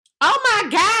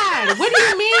God, what do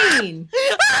you mean?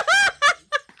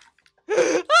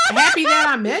 Happy that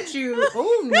I met you.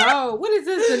 Oh no, what is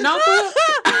this? The Notebook?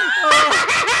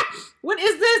 What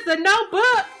is this? The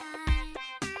Notebook?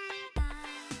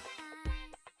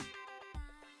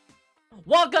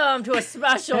 Welcome to a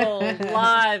special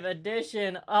live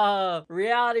edition of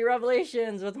Reality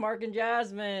Revelations with Mark and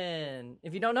Jasmine.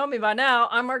 If you don't know me by now,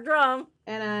 I'm Mark Drum.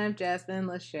 And I'm Jasmine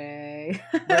Lachey.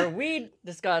 Where we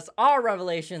discuss our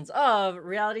revelations of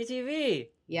reality TV.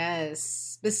 Yes,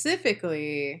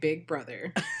 specifically Big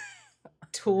Brother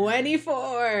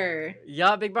 24.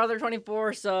 Yeah, Big Brother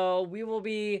 24. So we will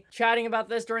be chatting about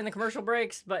this during the commercial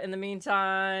breaks. But in the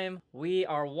meantime, we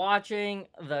are watching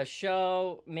the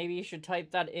show. Maybe you should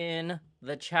type that in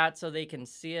the chat so they can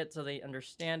see it, so they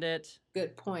understand it.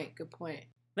 Good point. Good point.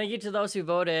 Thank you to those who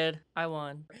voted. I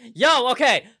won. Yo,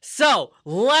 okay. So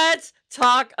let's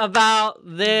talk about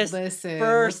this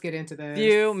let's get into this.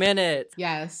 Few minutes.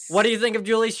 Yes. What do you think of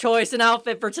Julie's choice and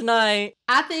outfit for tonight?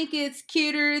 I think it's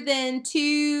cuter than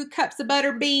 2 cups of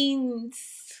butter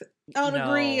beans on a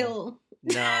grill.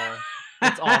 No,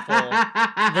 it's awful.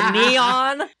 The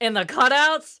neon and the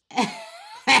cutouts.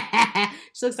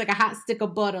 She looks like a hot stick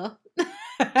of butter.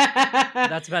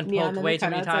 That's been poked way too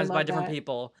many times by different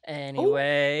people.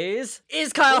 Anyways,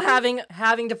 is Kyle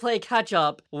having to play catch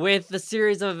up with the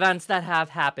series of events that have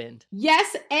happened?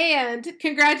 Yes, and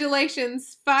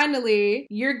congratulations, finally,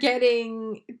 you're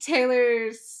getting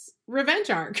Taylor's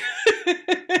revenge arc.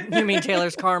 You mean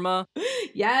Taylor's karma?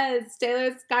 Yes,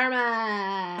 Taylor's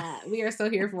karma. We are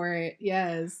so here for it.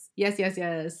 Yes.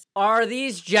 Yes. Are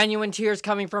these genuine tears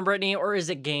coming from Brittany, or is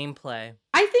it gameplay?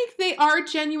 I think they are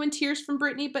genuine tears from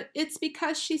Brittany, but it's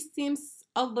because she seems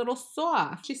a little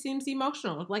soft. She seems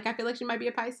emotional. Like, I feel like she might be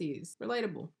a Pisces.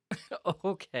 Relatable.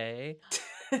 Okay.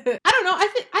 I don't know.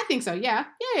 I think so. Yeah.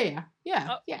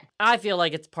 I feel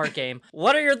like it's part game.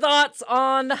 What are your thoughts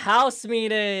on the house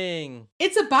meeting?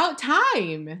 It's about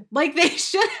time. Like, they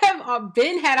should have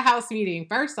had a house meeting.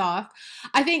 First off,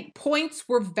 I think points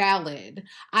were valid.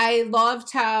 I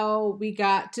loved how we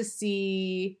got to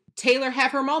see Taylor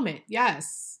have her moment.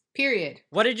 Yes. Period.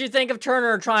 What did you think of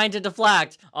Turner trying to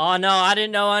deflect? Oh no, I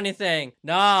didn't know anything.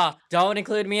 Nah, don't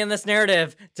include me in this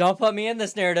narrative. Don't put me in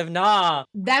this narrative. Nah.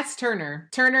 That's Turner.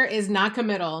 Turner is not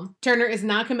committal. Turner is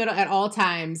not committal at all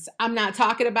times. I'm not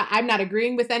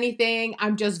agreeing with anything.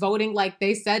 I'm just voting like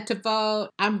they said to vote.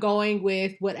 I'm going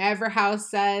with whatever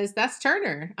house says. That's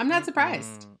Turner. I'm not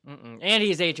surprised. And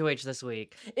he's HOH this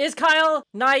week. Is Kyle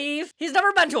naive? He's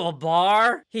never been to a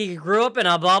bar. He grew up in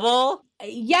a bubble.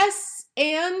 Yes,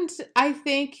 and I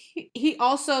think he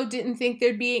also didn't think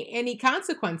there'd be any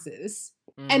consequences.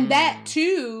 And that,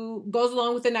 too, goes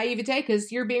along with the naivete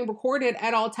because you're being recorded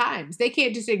at all times. They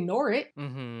can't just ignore it.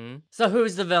 Mm-hmm. So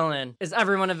who's the villain? Is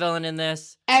everyone a villain in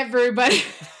this? Everybody.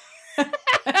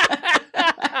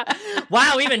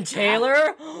 Wow, even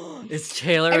Taylor? Is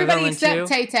Taylor a villain too? Everybody except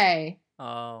Tay-Tay.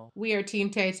 Oh. We are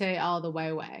Team Tay-Tay all the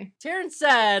way. Terrence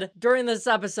said during this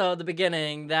episode, the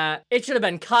beginning, that it should have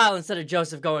been Kyle instead of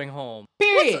Joseph going home.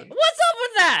 Period. What's up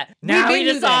with that? Now he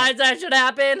decides that should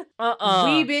happen?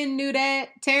 We been knew that.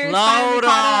 Terrence finally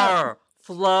caught up.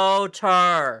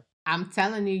 Floater. I'm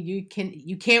telling you,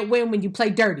 you can't win when you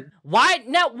play dirty. Why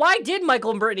did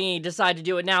Michael and Brittany decide to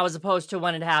do it now as opposed to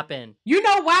when it happened? You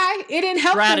know why? It didn't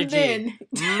help them then.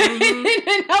 Mm-hmm. It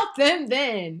didn't help them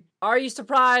then. Are you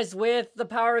surprised with the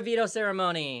power of veto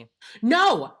ceremony?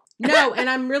 No, and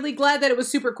I'm really glad that it was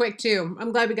super quick too.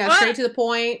 I'm glad we got straight to the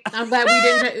point. I'm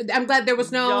glad there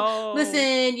was no.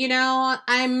 Listen,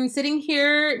 I'm sitting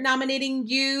here nominating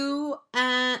you.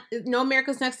 No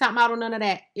America's Next Top Model, none of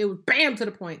that. It was bam to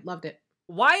the point. Loved it.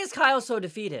 Why is Kyle so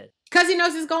defeated? Because he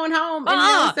knows he's going home.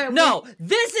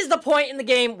 This is the point in the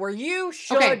game where you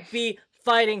should be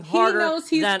fighting harder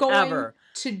than ever.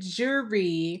 To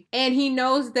jury, and he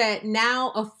knows that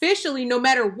now officially, no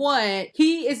matter what,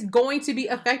 he is going to be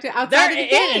affected outside of the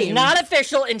game. It is not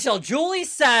official until Julie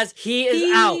says he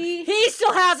is out. He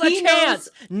still has a chance.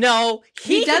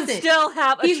 He doesn't. Can still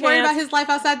have a chance. He's worried about his life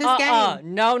outside this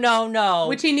game. No.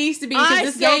 Which he needs to be, because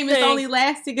this game is only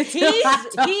lasting until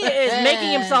he is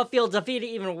making himself feel defeated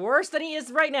even worse than he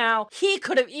is right now. He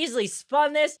could have easily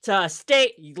spun this to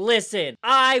state, listen,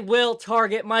 I will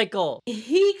target Michael.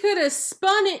 He could have spun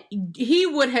it, he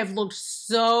would have looked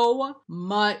so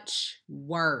much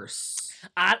worse.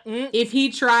 If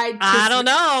he tried to, I don't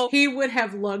know. He would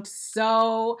have looked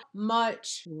so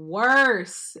much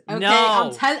worse. Okay,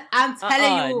 no. I'm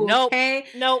telling you. Nope. Okay,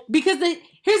 nope. Because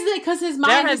because his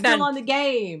mind is still on the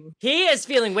game. He is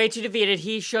feeling way too defeated.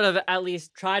 He should have at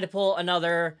least tried to pull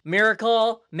another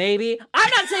miracle. Maybe. I'm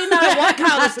not saying that I want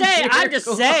Kyle to stay. I'm just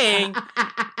saying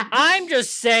I'm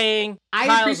just saying. I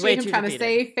Kyle's way appreciate him too trying defeated. to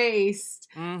save face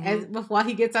while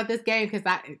he gets out this game, because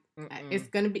it's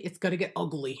gonna get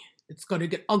ugly. It's gonna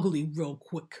get ugly real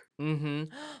quick.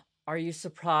 Are you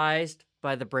surprised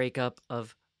by the breakup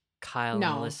of Kyle and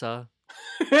Alyssa?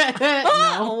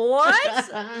 No.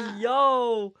 What?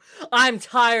 Yo, I'm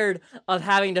tired of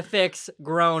having to fix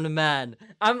grown men.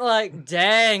 I'm like,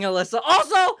 dang, Alyssa.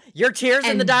 Also, your tears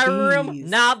in the dining room,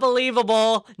 not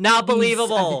believable. Not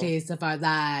believable. These are the days of our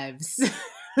lives.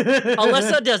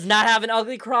 Alyssa does not have an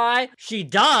ugly cry. She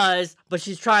does, but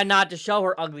she's trying not to show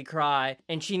her ugly cry,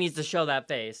 and she needs to show that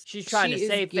face. She's trying to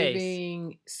save face.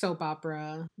 Giving soap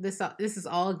opera. This is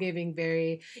all giving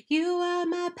very. You are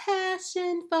my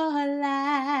passion for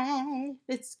life.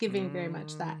 It's giving very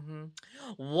much that.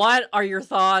 What are your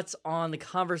thoughts on the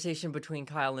conversation between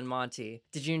Kyle and Monty?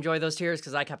 Did you enjoy those tears?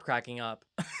 Because I kept cracking up.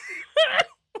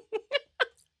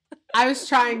 I was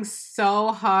trying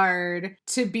so hard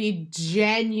to be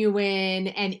genuine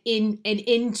and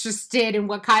interested in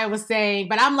what Kyle was saying,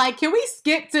 but I'm like, can we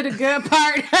skip to the good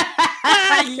part?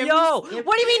 Yo, what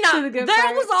do you mean not? There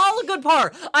was all a good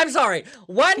part. I'm sorry.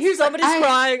 When somebody's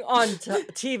crying on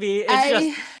TV,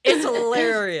 it's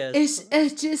hilarious.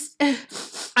 It's just.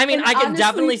 I mean, I can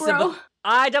definitely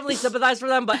sympathize for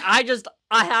them, but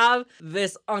I have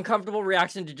this uncomfortable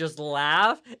reaction to just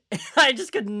laugh. I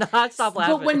just could not stop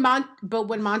laughing. But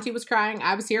when Monty was crying,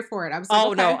 I was here for it. I was like,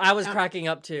 okay. No, I was cracking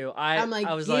up too. I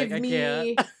was like, I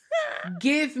can't.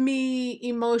 Give me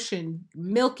emotion.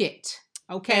 Milk it.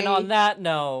 Okay. And on that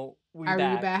note, Are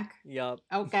you back? Yup.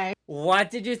 Okay.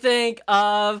 What did you think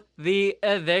of the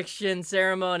eviction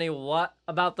ceremony? What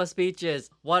about the speeches?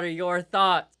 What are your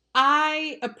thoughts?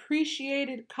 I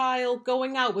appreciated Kyle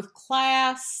going out with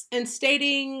class and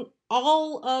stating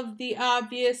all of the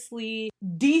obviously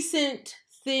decent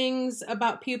things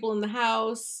about people in the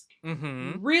house.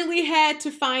 Really had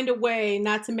to find a way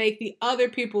not to make the other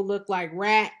people look like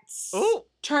rats. Ooh.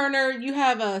 Turner, you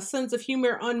have a sense of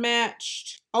humor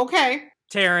unmatched. Okay.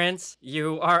 Terrence,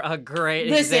 you are a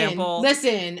great example.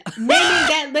 Listen, naming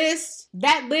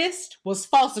that list was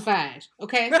falsified.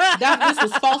 Okay? That list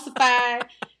was falsified.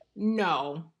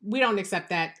 No, we don't accept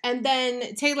that. And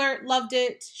then Taylor loved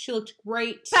it. She looked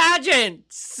great. Pageant!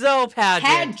 So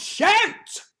pageant!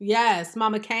 Yes,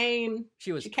 Mama came.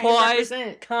 She was poised,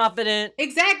 confident.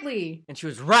 Exactly. And she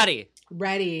was ready.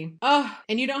 Oh,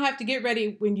 and you don't have to get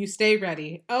ready when you stay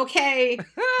ready. Okay.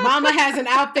 Mama has an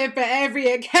outfit for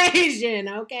every occasion.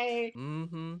 Okay.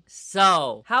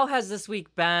 So, how has this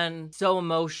week been so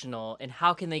emotional, and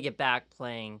how can they get back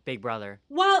playing Big Brother?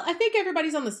 Well, I think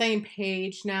everybody's on the same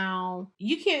page now.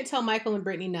 You can't tell Michael and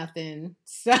Brittany nothing.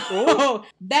 So,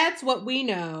 that's what we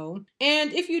know.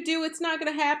 And if you do, it's not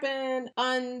going to happen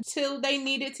until they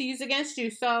need it to use against you.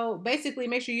 So, basically,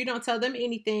 make sure you don't tell them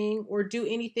anything or do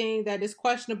anything that is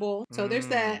questionable. So there's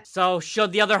that. So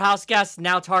should the other house guests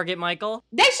now target Michael?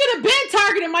 They should have been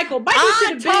targeting Michael.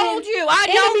 I told you. I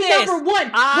know this. Number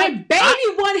one. When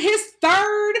Baby won his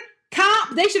third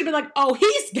comp, they should have been like, oh,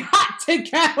 he's got to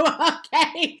go.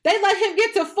 Okay. They let him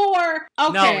get to 4.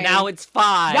 Okay. No, now it's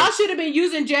 5. Y'all should have been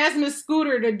using Jasmine's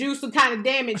scooter to do some kind of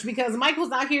damage, because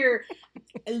Michael's out here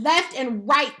left and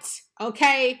right.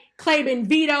 Okay, claiming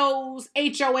vetoes,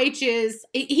 HOHs.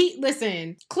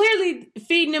 Listen, clearly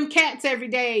feeding them cats every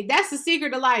day. That's the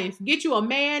secret of life. Get you a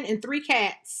man and 3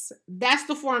 cats. That's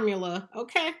the formula.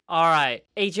 Okay. All right.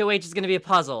 HOH is going to be a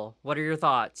puzzle. What are your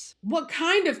thoughts? What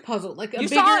kind of puzzle? Like a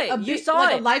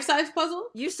a life-size puzzle?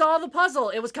 You saw the puzzle.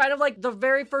 It was kind of like the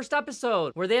very first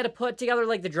episode where they had to put together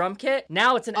like the drum kit.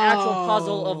 Now it's an actual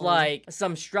puzzle of like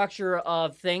some structure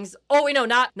of things. Oh, wait, no,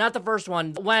 not the first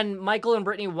one. When Michael and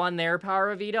Brittany won their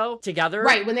power of veto together.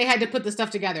 Right, when they had to put the stuff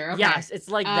together. Okay. Yes, it's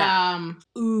like that.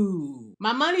 Ooh.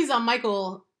 My money's on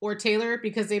Michael or Taylor,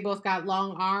 because they both got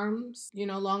long arms,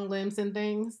 long limbs and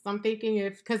things. So I'm thinking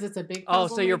because it's a big puzzle. Oh,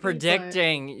 so you're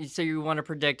predicting. So you want to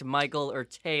predict Michael or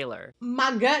Taylor.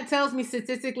 My gut tells me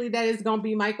statistically that it's going to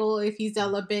be Michael if he's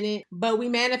Ella Bennett. But we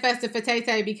manifested for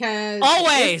Tay-Tay because...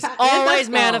 Always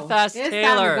manifest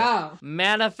Taylor. It's time to go.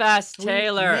 Manifest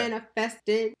Taylor. We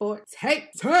manifested for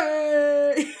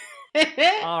Tay-Tay.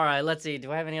 All right, let's see.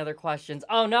 Do I have any other questions?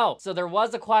 Oh, no. So there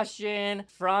was a question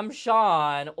from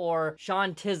Sean, or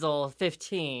Sean Tizzle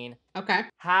 15. Okay.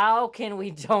 How can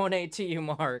we donate to you,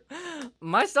 Mark?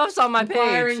 My stuff's on my page.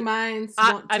 Inquiring minds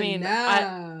want to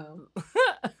know.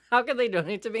 How can they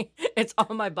donate to me? It's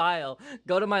on my bio.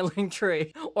 Go to my link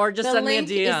tree, or just send me a DM.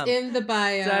 The link is in the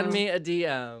bio. Send me a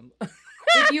DM.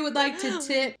 If you would like to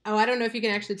tip, I don't know if you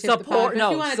can actually tip the pod. But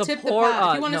if you want to tip the pod,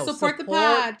 if you want to support the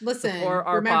pod, listen. Support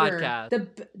our remember,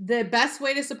 podcast. the best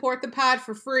way to support the pod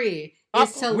for free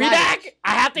is to we back.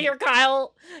 I have to hear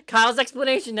Kyle's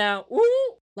explanation now.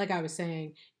 Ooh. Like I was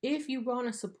saying, if you want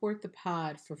to support the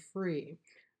pod for free,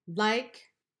 like,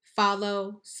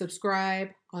 follow, subscribe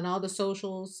on all the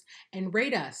socials, and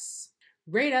rate us.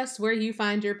 Rate us where you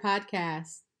find your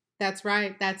podcast. That's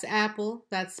right. That's Apple.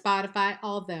 That's Spotify.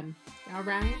 All of them. All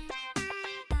right.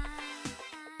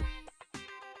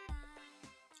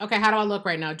 Okay, how do I look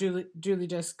right now? Julie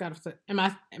just got. Am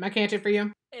I canted for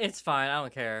you? It's fine. I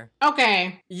don't care.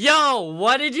 Okay. Yo,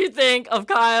 what did you think of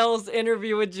Kyle's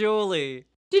interview with Julie?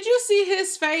 Did you see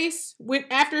his face when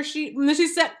she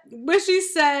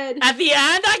said at the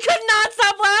end? I could not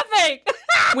stop laughing.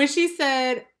 When she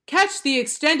said, "Catch the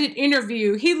extended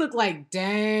interview," he looked like,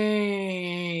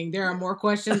 dang, there are more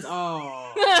questions.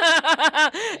 Oh.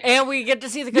 And we get to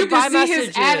see the goodbye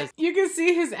messages. You can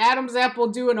see his Adam's apple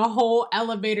doing a whole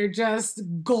elevator just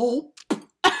gulp.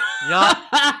 Yup.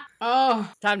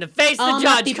 Oh. Time to face the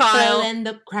judge, Kyle. In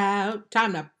the crowd.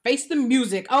 Time to face the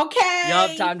music. Okay.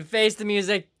 Yup, time to face the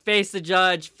music, face the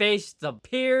judge, face the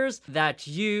peers that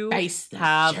you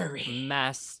have jury.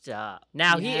 Messed up.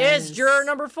 Now, He is juror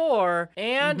number 4.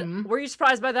 And were you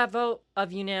surprised by that vote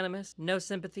of unanimous? No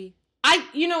sympathy?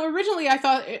 Originally I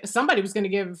thought somebody was going to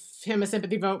give him a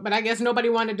sympathy vote, but I guess nobody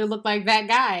wanted to look like that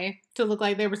guy, to look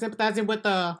like they were sympathizing with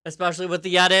the... Especially with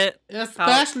the edit. With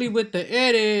the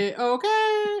edit.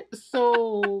 Okay.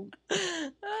 So,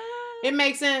 it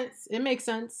makes sense.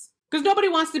 Because nobody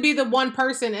wants to be the one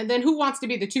person, and then who wants to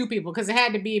be the 2 people? Because it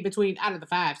had to be out of the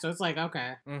 5, so it's like,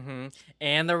 okay. Mm-hmm.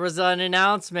 And there was an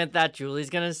announcement that Julie's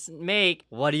going to make.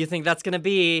 What do you think that's going to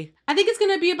be? I think it's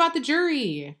going to be about the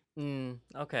jury.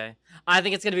 Okay. I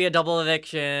think it's going to be a double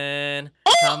eviction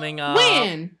coming up.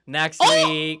 When? Next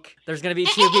week. There's going to be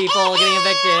 2 people getting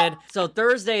evicted. So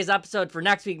Thursday's episode for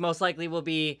next week most likely will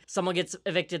be someone gets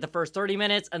evicted the first 30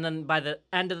 minutes, and then by the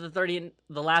end of the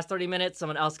last 30 minutes,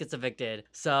 someone else gets evicted.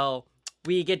 So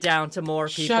we get down to more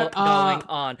people going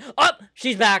on. Oh,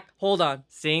 she's back. Hold on.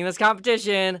 Seeing this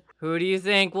competition, who do you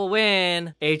think will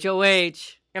win?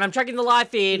 HOH. And I'm checking the live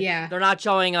feed. Yeah. They're not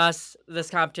showing us this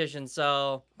competition,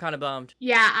 so I'm kind of bummed.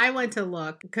 Yeah, I went to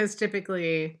look because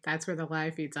typically that's where the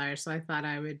live feeds are. So I thought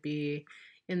I would be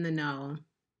in the know,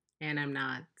 and I'm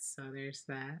not. So there's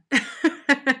that.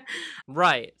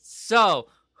 Right. So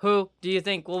who do you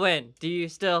think will win? Do you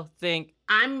still think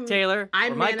Taylor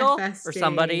or Michael or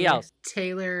somebody else?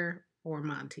 Taylor or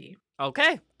Monty.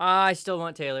 Okay, I still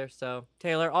want Taylor, so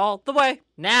Taylor all the way.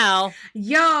 Now,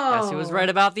 guess who was right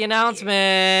about the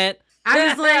announcement? I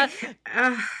was like,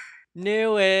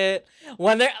 knew it.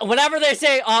 Whenever they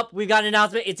say, we got an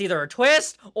announcement, it's either a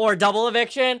twist or a double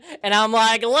eviction, and I'm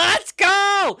like, let's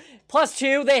go!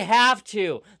 +2, they have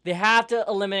to. They have to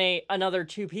eliminate another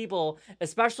 2 people,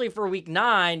 especially for week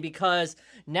 9, because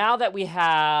now that we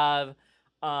have...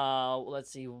 let's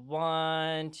see,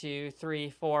 1, 2, 3,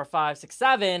 4, 5, 6,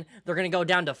 7. They're gonna go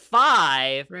down to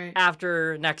 5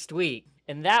 after next week.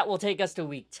 And that will take us to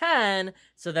week 10.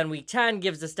 So then week 10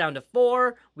 gives us down to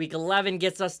 4. Week 11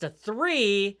 gets us to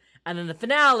 3. And then the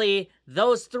finale,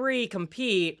 those 3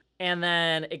 compete. And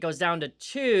then it goes down to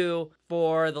 2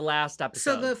 for the last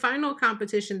episode. So the final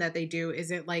competition that they do, is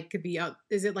it like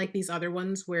these other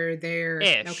ones where they're...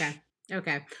 Ish.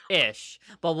 Okay. Ish.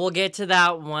 But we'll get to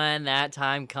that when that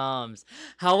time comes.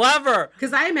 However...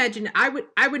 Because I imagine I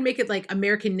would make it like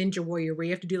American Ninja Warrior, where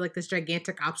you have to do like this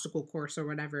gigantic obstacle course or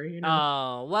whatever, you know?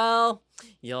 Oh, well,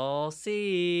 you'll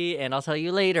see. And I'll tell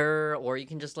you later. Or you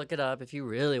can just look it up if you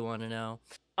really want to know.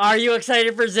 Are you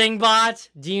excited for Zingbot?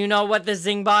 Do you know what the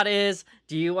Zingbot is?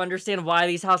 Do you understand why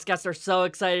these house guests are so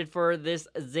excited for this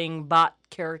Zingbot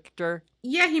character?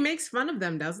 Yeah, he makes fun of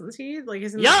them, doesn't he? Like,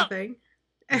 isn't that the thing?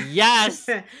 Yes.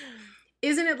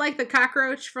 Isn't it like the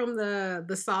cockroach from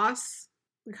the sauce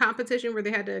competition where they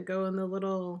had to go in the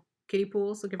little kiddie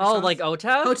pools looking for sauce? Like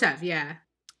Otev? Otev, yeah.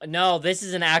 No, this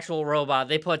is an actual robot.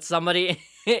 They put somebody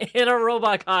in a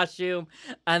robot costume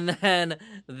and then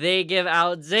they give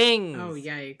out zings. Oh,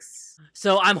 yikes.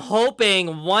 So I'm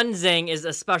hoping one zing is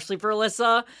especially for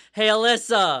Alyssa. Hey,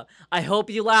 Alyssa, I hope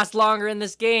you last longer in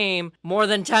this game, more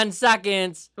than 10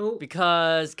 seconds,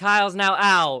 because Kyle's now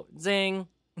out. Zing.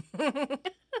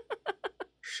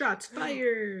 Shots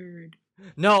fired.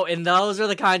 No, and those are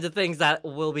the kinds of things that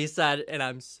will be said, and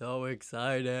I'm so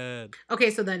excited.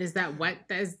 Okay, so then is that what?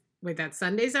 That's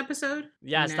Sunday's episode?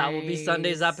 Yes, nice. That will be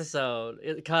Sunday's episode.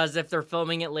 Because if they're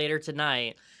filming it later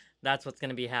tonight, that's what's going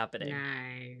to be happening.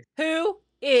 Nice. Who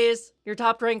is your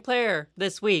top-ranked player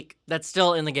this week that's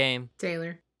still in the game?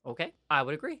 Taylor. Okay, I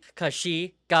would agree. Because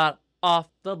she got off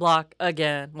the block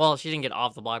again. Well, she didn't get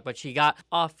off the block, but she got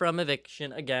off from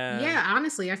eviction again. Yeah,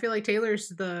 honestly, I feel like Taylor's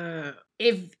the...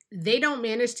 If they don't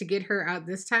manage to get her out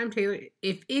this time, Taylor...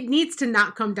 If it needs to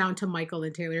not come down to Michael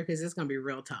and Taylor, because it's going to be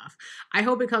real tough. I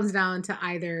hope it comes down to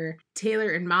either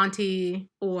Taylor and Monty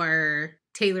or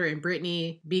Taylor and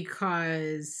Brittany,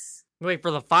 because... Wait, for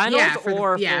the finals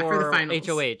for the finals.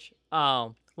 HOH?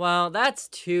 Oh. Well, that's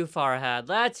too far ahead.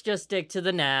 Let's just stick to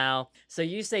the now. So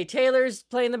you say Taylor's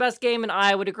playing the best game, and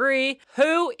I would agree.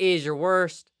 Who is your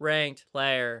worst ranked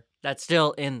player that's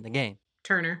still in the game?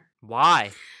 Turner.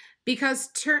 Why? Because,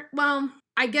 well,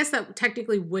 I guess that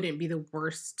technically wouldn't be the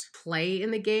worst play in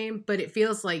the game, but it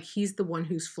feels like he's the one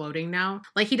who's floating now.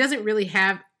 Like, he doesn't really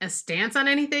have a stance on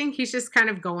anything. He's just kind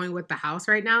of going with the house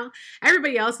right now.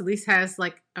 Everybody else at least has,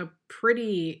 like, a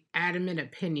pretty adamant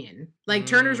opinion. Like,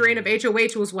 Turner's reign of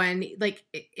HOH was when, like,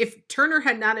 if Turner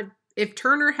had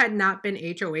not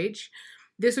been HOH,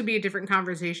 this would be a different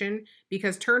conversation,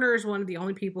 because Turner is one of the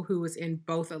only people who was in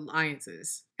both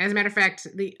alliances. As a matter of fact,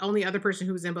 the only other person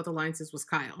who was in both alliances was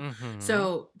Kyle. Mm-hmm.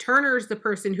 So Turner is the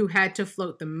person who had to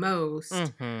float the most.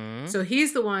 Mm-hmm. So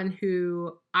he's the one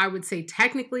who I would say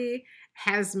technically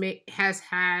has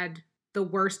had the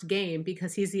worst game,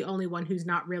 because he's the only one who's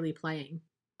not really playing.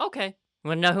 Okay.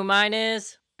 Want to know who mine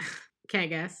is? Can't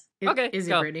guess. Okay, is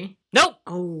it Brittany? Nope.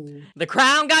 Oh. The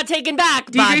crown got taken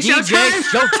back by DJ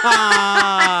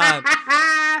Showtime.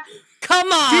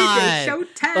 Come on. DJ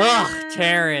Showtime. Ugh,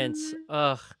 Terrence.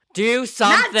 Ugh. Do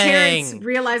something. Not Terrence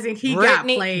realizing he got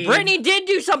played. Brittany did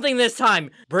do something this time.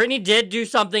 Brittany did do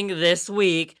something this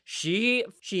week. She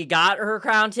got her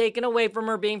crown taken away from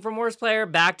her, being from worst player,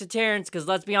 back to Terrence. Because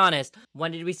let's be honest,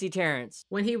 when did we see Terrence?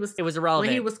 It was irrelevant.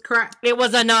 When he was It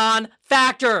was a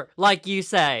non-factor, like you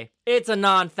say. It's a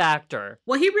non-factor.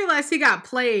 Well, he realized he got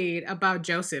played about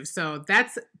Joseph, so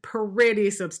that's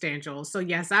pretty substantial. So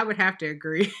yes, I would have to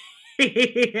agree.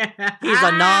 He's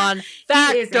a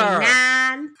non-factor. He is a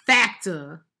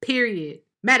non-factor, period.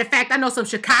 Matter of fact, I know some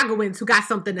Chicagoans who got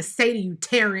something to say to you,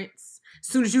 Terrence, as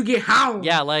soon as you get home.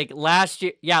 Yeah, like last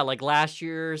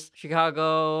year's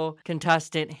Chicago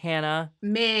contestant, Hannah.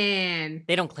 Man.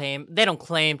 They don't claim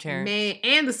Terrence. Man,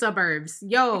 and the suburbs.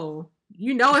 Yo,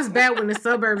 you know it's bad when the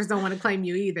suburbs don't want to claim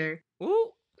you either. Ooh.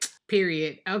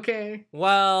 Period. Okay.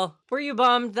 Well, were you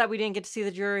bummed that we didn't get to see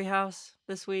the jury house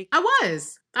this week?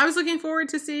 I was looking forward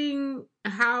to seeing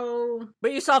how...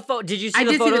 But you saw did you see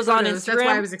the photos on Instagram? That's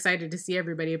why I was excited to see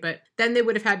everybody, but then they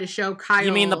would have had to show Kyle...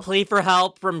 You mean the plea for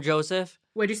help from Joseph?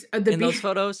 Those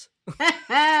photos?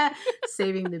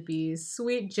 Saving the bees.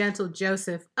 Sweet, gentle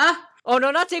Joseph. Oh,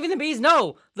 no, not saving the bees.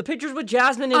 No. The pictures with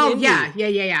Jasmine and Indy.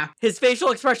 Yeah. His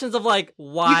facial expressions of like,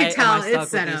 why you can tell am I stuck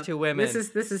it's set with up. These two women?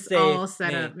 This is all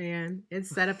set up, man. It's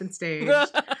set up and staged.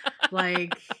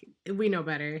 Like, we know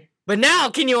better. But now,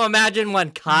 can you imagine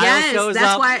when Kyle shows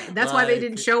up? That's why they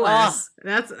didn't show us.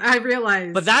 I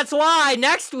realized. But that's why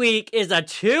next week is a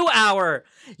 2-hour.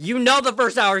 You know the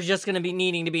first hour is just going to be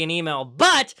needing to be an email,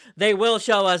 but they will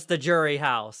show us the jury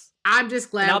house. I'm just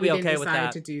glad we didn't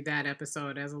decide to do that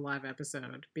episode as a live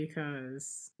episode,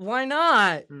 because... Why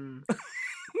not?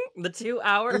 The 2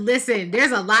 hour? Listen,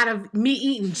 there's a lot of me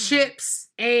eating chips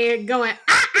and going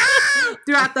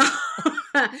throughout the...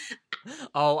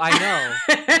 Oh, I know.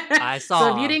 I saw.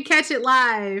 So if you didn't catch it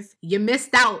live, you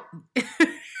missed out.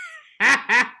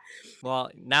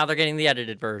 Well, now they're getting the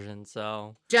edited version,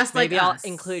 so just like maybe I'll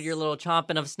include your little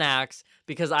chomping of snacks,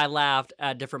 because I laughed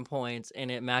at different points and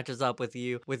it matches up with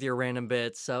you with your random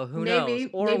bits. So who knows?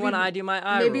 Or when I do my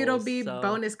eye maybe rolls, it'll be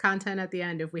bonus content at the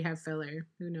end if we have filler.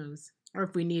 Who knows? Or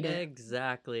if we need it.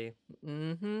 Exactly.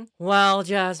 Mm-hmm. Well,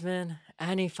 Jasmine,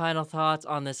 any final thoughts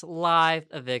on this live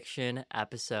eviction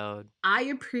episode? I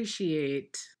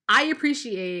appreciate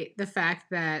the fact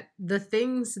that the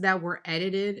things that were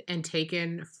edited and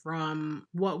taken from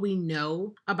what we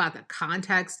know about the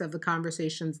context of the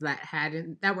conversations that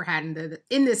were had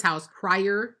in this house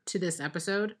prior to this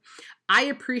episode, I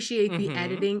appreciate the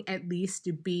editing at least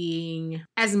being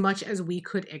as much as we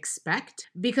could expect,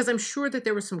 because I'm sure that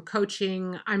there was some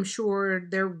coaching. I'm sure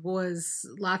there was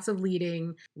lots of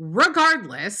leading.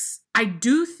 Regardless, I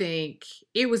do think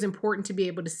it was important to be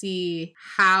able to see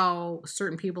how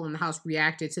certain people in the house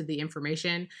reacted to the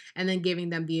information, and then giving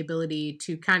them the ability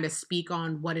to kind of speak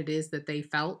on what it is that they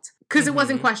felt. Because it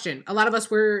wasn't questioned. A lot of us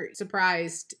were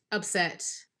surprised, upset,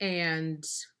 and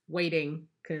waiting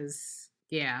because,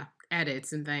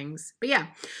 edits and things. But yeah,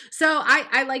 so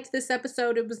I liked this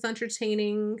episode. It was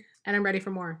entertaining. And I'm ready for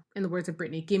more. In the words of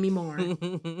Brittany, give me more.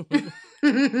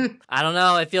 I don't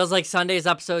know. It feels like Sunday's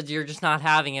episodes, you're just not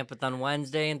having it. But then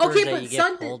Wednesday and Thursday, you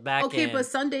get pulled back in. Okay, but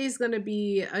Sunday's going to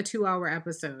be a 2-hour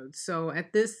episode. So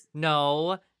at this...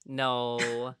 No,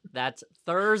 that's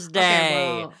Thursday.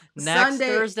 Okay, well, next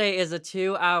Thursday is a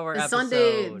 2-hour episode.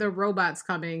 Sunday, the robot's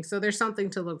coming. So there's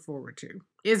something to look forward to.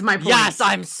 Is my point. Yes,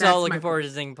 I'm so looking forward to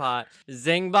Zingbot.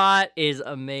 Zingbot is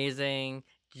amazing.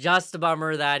 Just a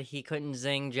bummer that he couldn't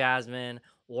zing Jasmine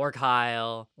or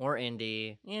Kyle or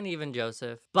Indy and even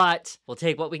Joseph. But we'll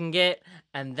take what we can get.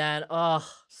 And then,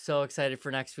 so excited for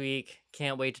next week.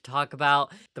 Can't wait to talk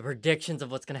about the predictions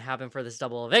of what's going to happen for this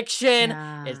double eviction.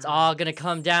 Yeah. It's all going to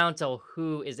come down to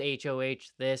who is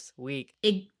HOH this week.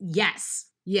 Yes.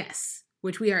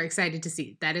 Which we are excited to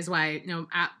see. That is why,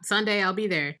 Sunday I'll be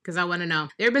there because I want to know.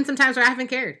 There have been some times where I haven't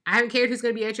cared. I haven't cared who's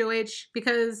going to be HOH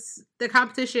because the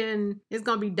competition is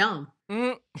going to be dumb.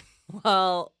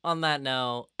 Well, on that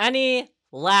note, any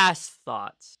last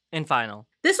thoughts and final?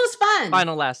 This was fun.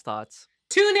 Final last thoughts.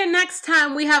 Tune in next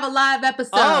time we have a live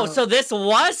episode. Oh, so this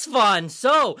was fun.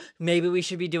 So maybe we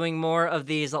should be doing more of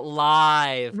these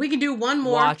live. We can do one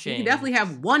more. Watching. We can definitely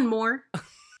have one more.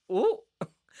 Ooh.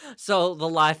 So the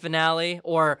live finale,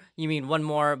 or you mean one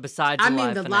more besides the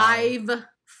live finale? I mean the live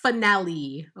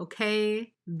finale,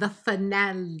 okay? The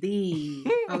finale,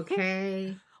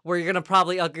 okay? Where you're going to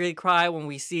probably ugly cry when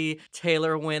we see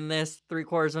Taylor win this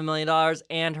 $750,000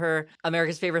 and her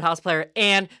America's Favorite House Player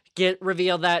and get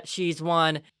revealed that she's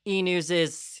won E!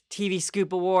 News' TV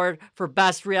Scoop Award for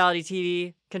Best Reality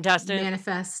TV Contestant.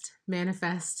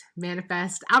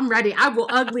 Manifest. I'm ready. I will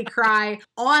ugly cry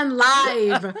on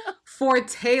live for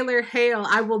Taylor Hale.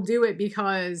 I will do it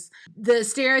because the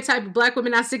stereotype of Black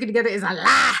women not sticking together is a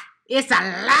lie. It's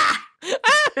a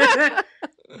lie.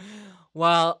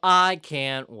 Well, I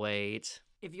can't wait.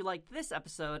 If you liked this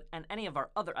episode and any of our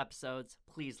other episodes,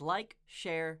 please like,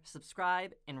 share,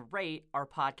 subscribe, and rate our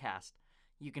podcast.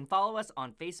 You can follow us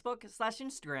on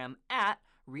Facebook/Instagram at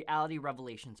Reality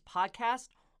Revelations Podcast,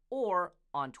 or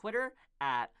on Twitter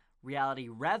at Reality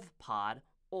Rev Pod,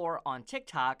 or on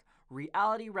TikTok,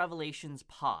 Reality Revelations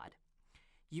Pod.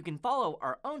 You can follow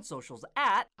our own socials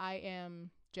at I am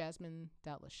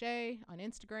Jasmine.Lachey on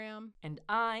Instagram. And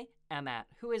I am at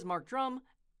Who is Mark Drum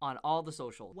on all the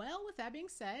social. Well, with that being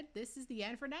said, this is the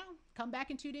end for now. Come back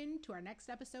and tune in to our next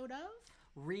episode of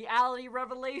Reality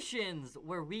Revelations,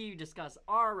 where we discuss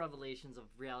our revelations of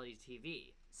reality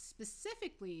TV.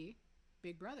 Specifically,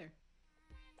 Big Brother.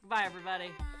 Bye,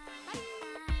 everybody. Bye.